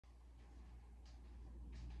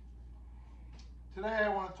Today I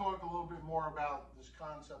want to talk a little bit more about this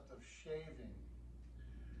concept of shaving.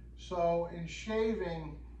 So in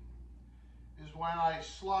shaving is when I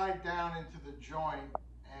slide down into the joint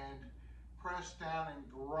and press down and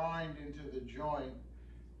grind into the joint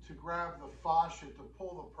to grab the fascia to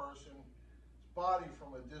pull the person's body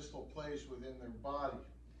from a distal place within their body.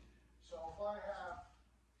 So if I have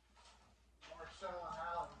Marcel and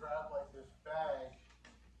Alan grab like this bag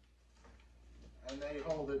and they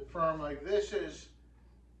hold it firm, like this is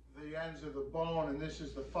the ends of the bone and this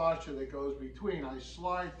is the fascia that goes between. I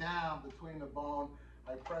slide down between the bone,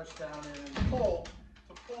 I press down in and pull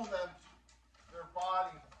to pull them, their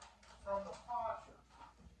body from the fascia.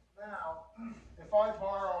 Now, if I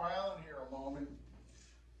borrow Alan here a moment,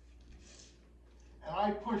 and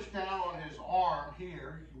I push down on his arm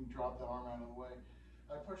here, you can drop the arm out of the way.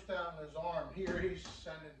 I push down on his arm here, he's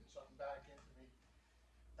sending something back into me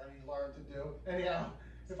that he learned to do. Anyhow,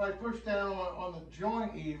 if I push down on the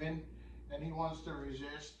joint even, and he wants to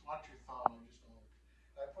resist, watch your thumb,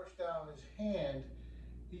 I push down on his hand,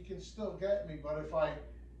 he can still get me, but if I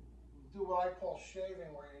do what I call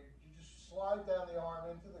shaving, where you just slide down the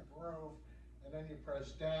arm into the groove, and then you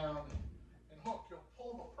press down and hook, you'll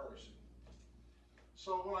pull the person.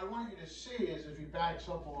 So what I want you to see is if he backs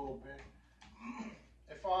up a little bit,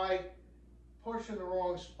 if I push in the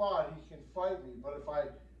wrong spot, he can fight me, but if I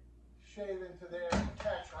shave into there and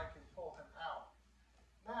catch, I can pull him out.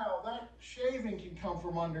 Now that shaving can come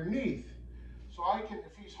from underneath. So I can,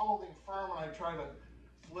 if he's holding firm and I try to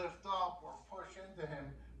lift up or push into him,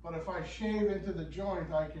 but if I shave into the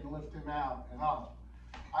joint, I can lift him out and up.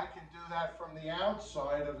 I can do that from the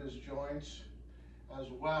outside of his joints as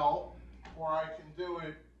well, or I can do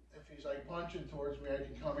it, if he's like punching towards me, I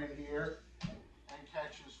can come in here and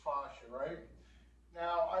catch his fascia, right?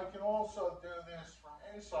 Now I can also do this from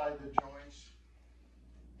inside the joints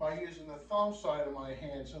by using the thumb side of my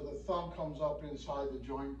hand, so the thumb comes up inside the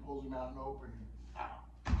joint, pulls him out and opens him. Ow.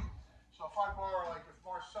 So if I borrow, like if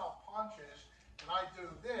Marcel punches and I do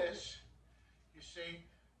this, you see,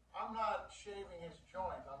 I'm not shaving his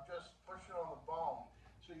joint, I'm just pushing on the bone.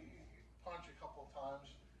 So you punch a couple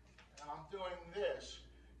times and I'm doing this.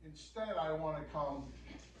 Instead I want to come,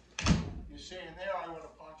 you see, and there I would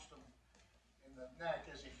have punched him in the neck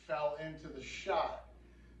as he fell into the shot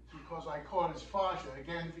because I caught his fascia.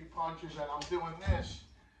 Again, if he punches and I'm doing this,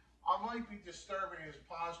 I might be disturbing his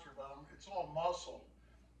posture, but it's all muscle.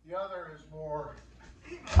 The other is more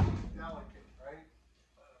delicate, right?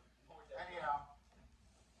 Anyhow,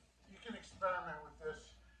 you can experiment with this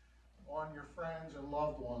on your friends and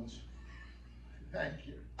loved ones. Thank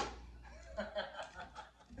you.